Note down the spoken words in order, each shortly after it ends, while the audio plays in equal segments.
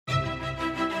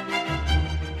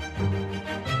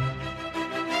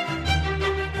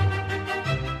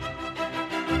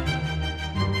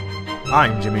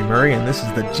I'm Jimmy Murray, and this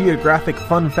is the Geographic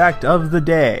Fun Fact of the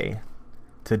Day.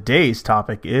 Today's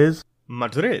topic is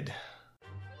Madrid.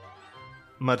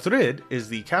 Madrid is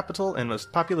the capital and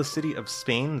most populous city of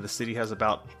Spain. The city has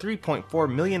about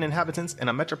 3.4 million inhabitants and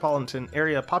a metropolitan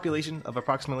area population of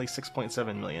approximately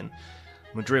 6.7 million.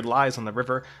 Madrid lies on the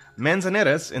river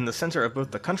Manzanares in the center of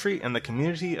both the country and the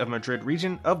Community of Madrid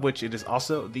region, of which it is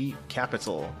also the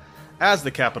capital. As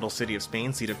the capital city of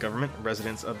Spain, seat of government,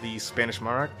 residence of the Spanish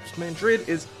monarch, Madrid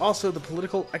is also the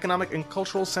political, economic, and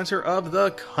cultural center of the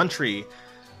country.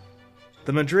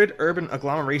 The Madrid urban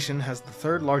agglomeration has the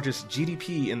third largest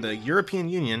GDP in the European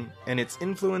Union, and its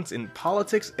influence in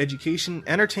politics, education,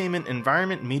 entertainment,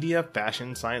 environment, media,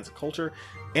 fashion, science, culture,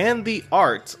 and the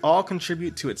arts all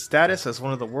contribute to its status as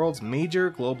one of the world's major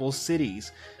global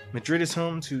cities. Madrid is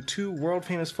home to two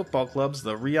world-famous football clubs,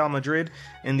 the Real Madrid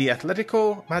and the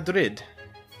Atlético Madrid.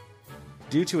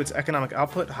 Due to its economic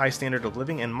output, high standard of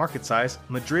living, and market size,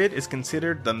 Madrid is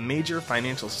considered the major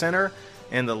financial center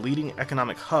and the leading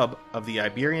economic hub of the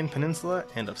Iberian Peninsula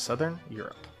and of Southern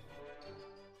Europe.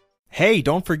 Hey,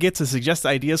 don't forget to suggest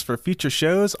ideas for future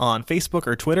shows on Facebook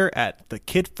or Twitter at the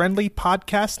Kid Friendly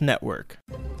Podcast Network.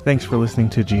 Thanks for listening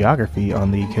to Geography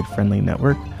on the Kid Friendly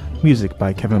Network. Music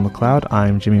by Kevin MacLeod.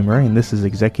 I'm Jimmy Murray, and this is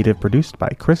executive produced by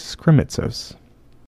Chris Kremitzos.